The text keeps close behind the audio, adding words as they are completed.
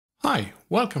Hi,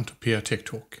 welcome to PR Tech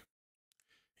Talk.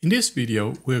 In this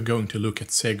video we are going to look at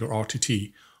Segger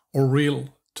RTT, or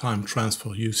real-time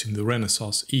transfer using the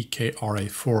RENESAS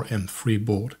EK-RA4M3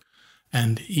 board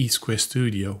and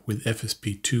E-Studio with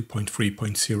FSP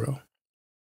 2.3.0.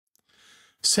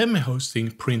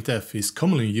 Semi-hosting printf is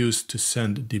commonly used to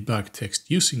send debug text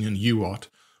using an UART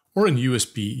or an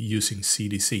USB using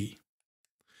CDC.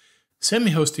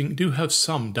 Semi-hosting do have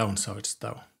some downsides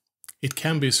though. It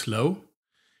can be slow.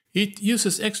 It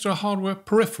uses extra hardware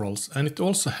peripherals and it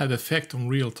also has effect on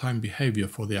real-time behavior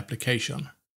for the application.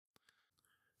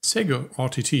 Segger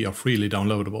RTT are freely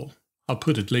downloadable. I'll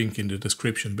put a link in the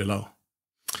description below.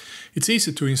 It's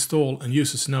easy to install and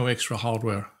uses no extra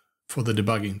hardware for the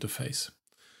debug interface.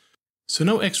 So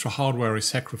no extra hardware is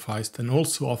sacrificed and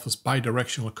also offers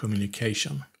bi-directional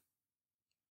communication.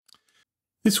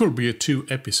 This will be a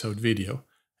 2-episode video,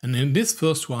 and in this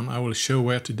first one I will show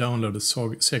where to download the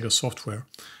Segger software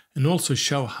and also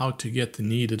show how to get the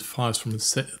needed files from the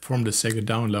Segger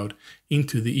download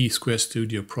into the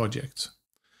E-Studio project.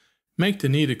 Make the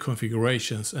needed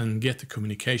configurations and get the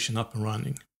communication up and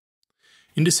running.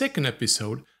 In the second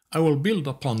episode, I will build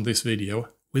upon this video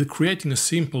with creating a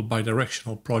simple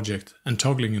bidirectional project and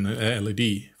toggling an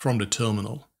LED from the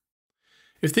terminal.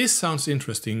 If this sounds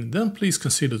interesting, then please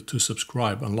consider to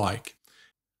subscribe and like.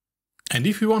 And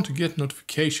if you want to get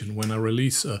notification when I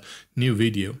release a new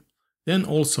video, then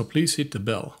also please hit the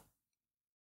bell.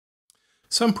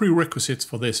 Some prerequisites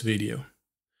for this video.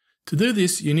 To do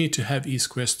this, you need to have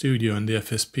E-Studio and the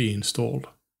FSP installed.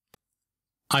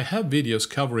 I have videos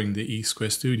covering the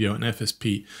E-Studio and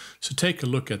FSP, so take a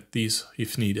look at these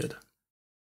if needed.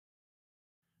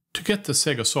 To get the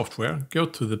Segger software, go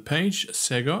to the page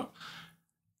Segger,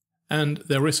 and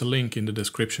there is a link in the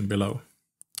description below.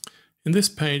 In this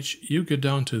page, you go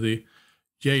down to the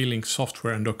J-Link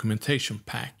software and documentation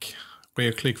pack, where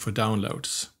you click for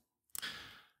downloads.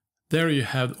 There you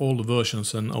have all the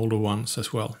versions and older ones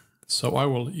as well. So I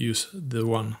will use the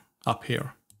one up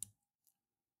here.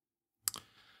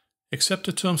 Accept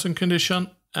the terms and conditions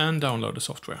and download the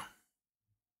software.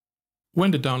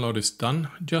 When the download is done,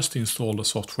 just install the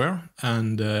software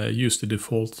and use the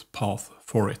default path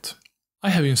for it. I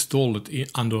have installed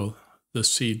it under the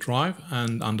C drive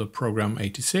and under program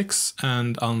 86,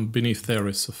 and beneath there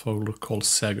is a folder called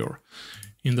Segger.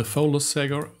 In the folder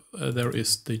Segger there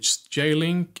is the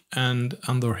J-Link, and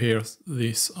under here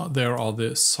there are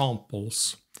the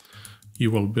samples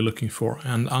you will be looking for,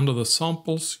 and under the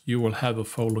samples you will have a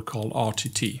folder called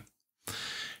RTT.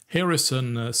 Here is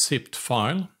a zipped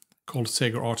file called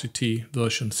Segger RTT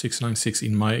version 696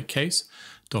 in my case,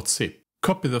 .zip.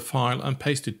 Copy the file and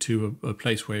paste it to a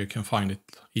place where you can find it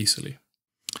easily.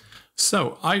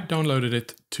 So I downloaded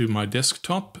it to my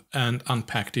desktop and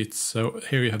unpacked it. So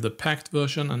here you have the packed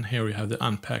version and here you have the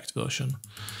unpacked version.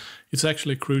 It's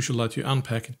actually crucial that you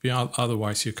unpack it,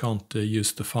 otherwise you can't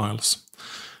use the files.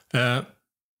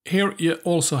 Here you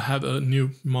also have a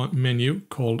new menu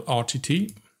called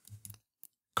RTT,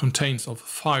 contains of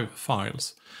 5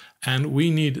 files, and we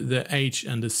need the H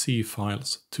and the C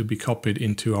files to be copied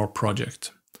into our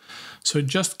project. So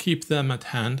just keep them at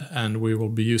hand and we will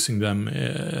be using them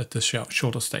at a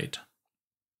shorter state.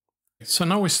 So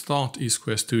now we start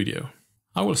E-Studio.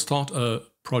 I will start a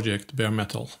project bare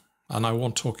metal and I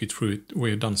won't talk you through it.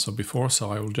 We've done so before, so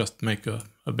I will just make a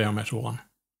bare metal one.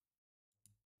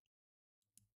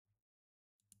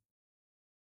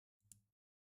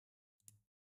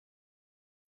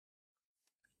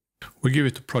 We give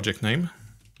it a project name.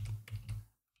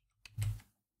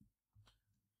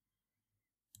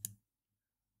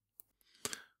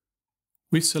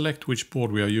 We select which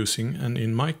board we are using, and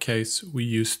in my case we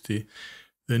use the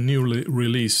newly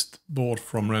released board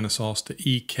from Renesas, the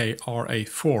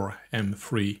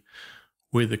EK-RA4M3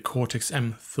 with the Cortex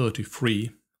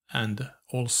M33 and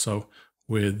also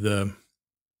with a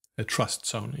trust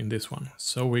zone in this one.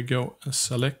 So we go and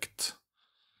select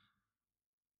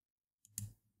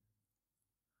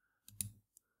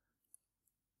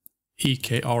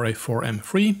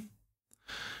EK-RA4M3.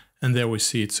 And there we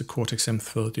see it's a Cortex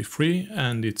M33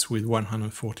 and it's with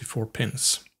 144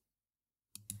 pins.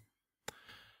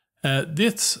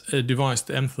 This device,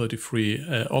 the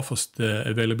M33, offers the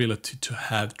availability to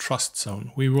have trust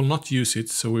zone. We will not use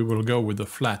it, so we will go with a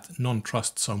flat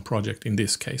non-trust zone project in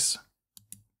this case.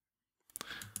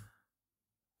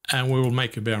 And we will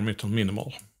make a bare metal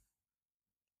minimal.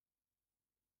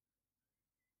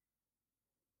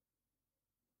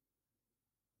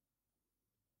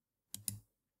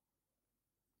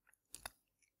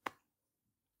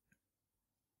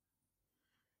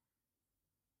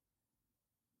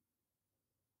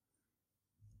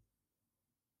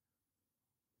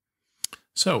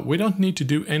 So we don't need to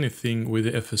do anything with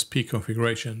the FSP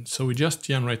configuration, so we just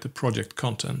generate the project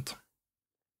content.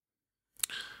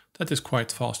 That is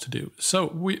quite fast to do. So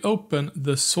we open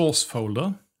the source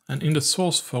folder, and in the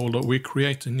source folder we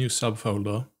create a new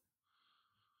subfolder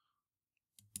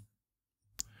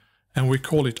and we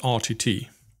call it RTT.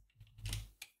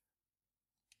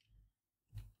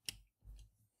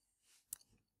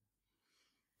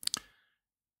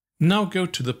 Now go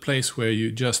to the place where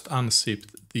you just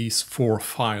unzipped these 4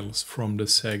 files from the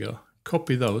Segger.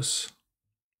 Copy those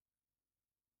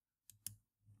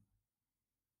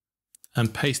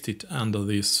and paste it under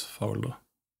this folder.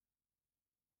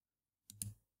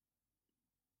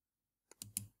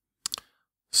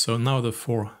 So now the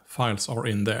 4 files are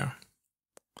in there.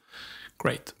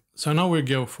 Great. So now we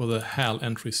go for the HAL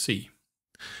entry C.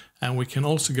 And we can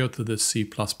also go to the C++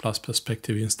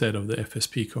 perspective instead of the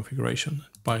FSP configuration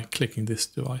by clicking this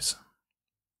device.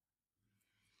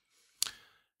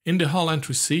 In the HAL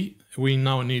entry C, we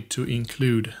now need to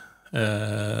include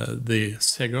the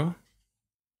Segger.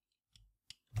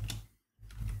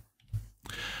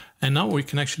 And now we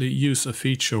can actually use a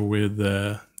feature with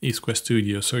E-Square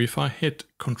Studio. So if I hit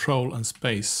Control and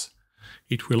space,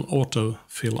 it will auto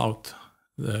fill out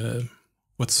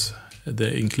what's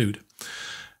the include.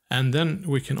 And then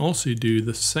we can also do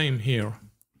the same here.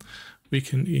 We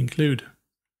can include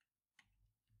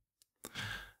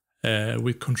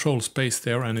with Control space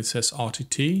there, and it says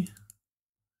RTT.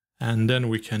 And then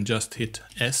we can just hit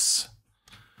S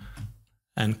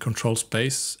and Control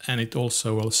space, and it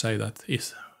also will say that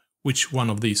is which one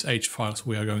of these H files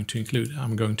we are going to include.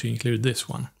 I'm going to include this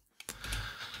one.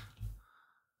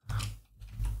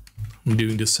 I'm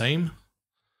doing the same.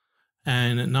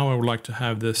 And now I would like to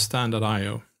have the standard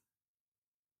IO.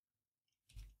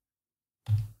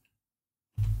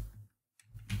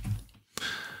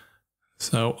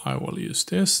 So I will use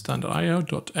this standard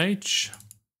IO.h,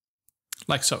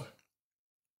 like so.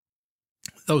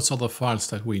 Those are the files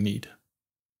that we need.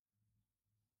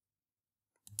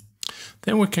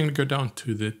 Then we can go down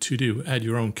to the to-do, add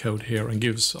your own code here and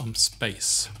give some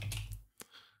space.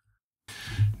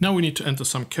 Now we need to enter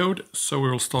some code, so we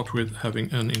will start with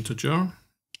having an integer.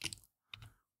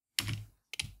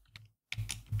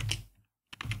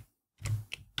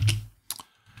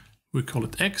 We call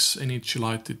it x,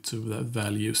 initialize it to the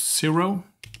value 0.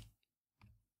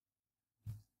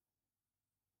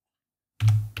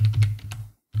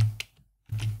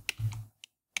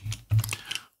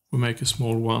 We make a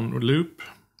small one loop.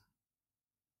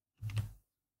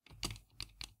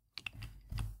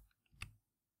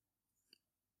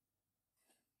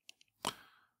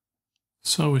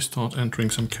 So we start entering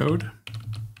some code.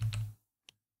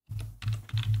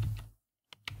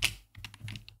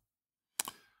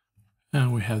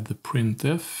 And we have the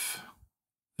printf.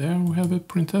 There we have a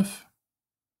printf.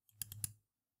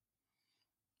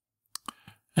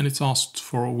 And it's asked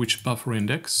for which buffer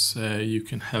index. You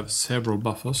can have several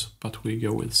buffers, but we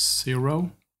go with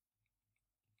 0.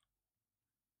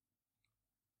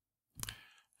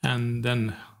 And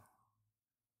then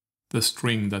the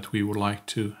string that we would like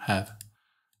to have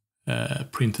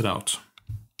printed out.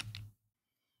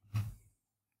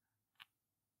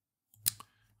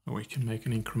 We can make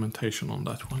an incrementation on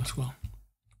that one as well.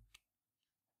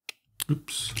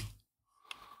 Oops.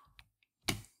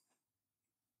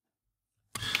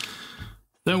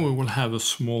 Then we will have a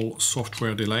small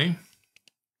software delay.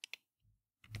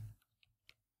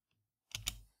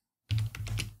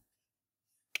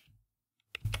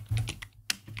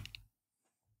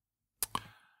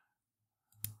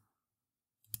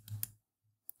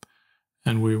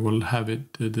 And we will have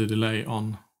it the delay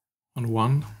on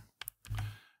 1.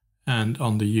 And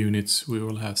on the units we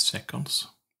will have seconds.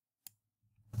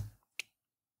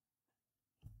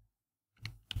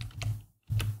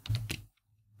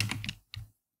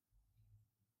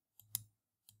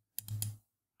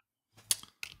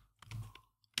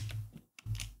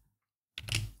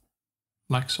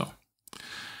 Like so.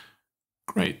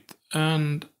 Great.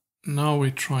 And now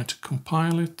we try to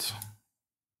compile it.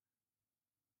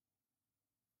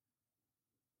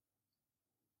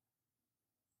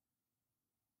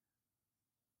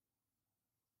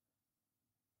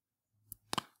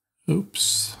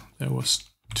 Oops, there was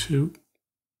 2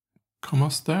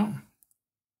 commas there.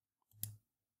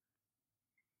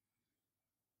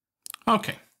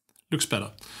 Okay, looks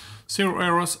better. 0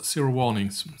 errors, 0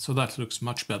 warnings, so that looks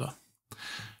much better.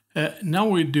 Now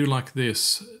we do like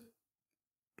this.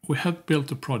 We have built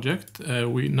a project.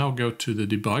 We now go to the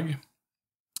debug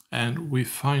and we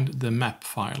find the map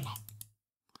file.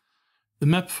 The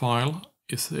map file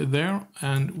is there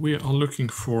and we are looking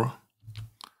for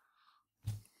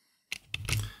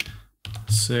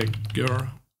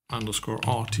Segger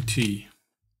 _RTT.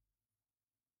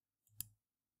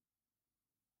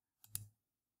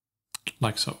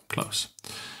 Like so, close.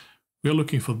 We are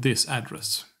looking for this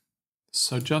address.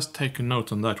 So just take a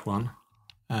note on that one,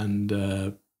 and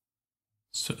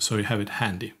so you have it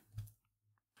handy.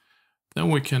 Then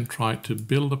we can try to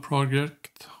build a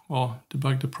project or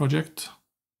debug the project.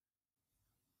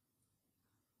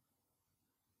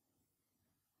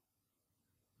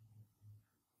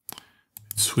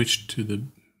 Switch to the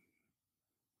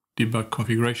debug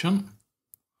configuration.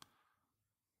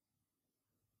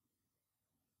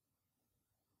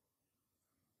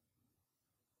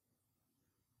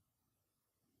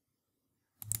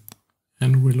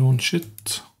 And we launch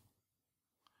it.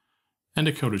 And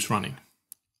the code is running.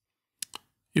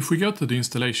 If we go to the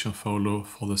installation folder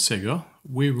for the Segger,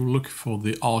 we will look for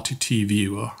the RTT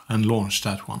viewer and launch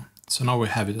that one. So now we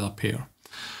have it up here.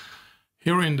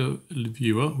 Here in the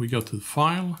viewer, we go to the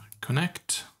File,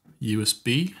 Connect,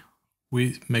 USB.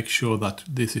 We make sure that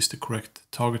this is the correct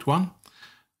target one.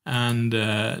 And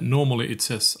normally it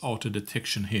says auto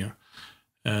detection here.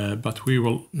 But we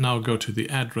will now go to the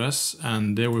address,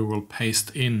 and there we will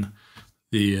paste in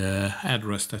the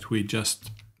address that we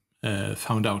just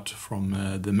found out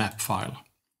from the map file.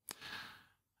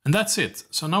 And that's it.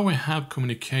 So now we have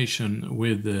communication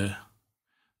with the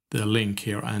link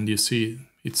here, and you see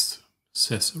it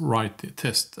says write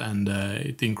test, and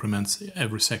it increments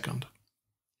every second.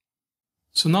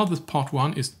 So now that part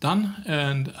 1 is done,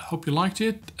 and I hope you liked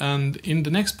it, and in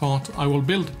the next part I will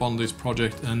build upon this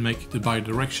project and make the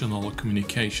bi-directional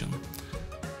communication.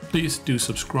 Please do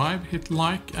subscribe, hit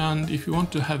like, and if you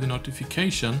want to have a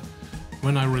notification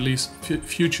when I release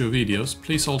future videos,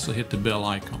 please also hit the bell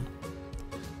icon.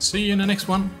 See you in the next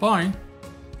one, bye!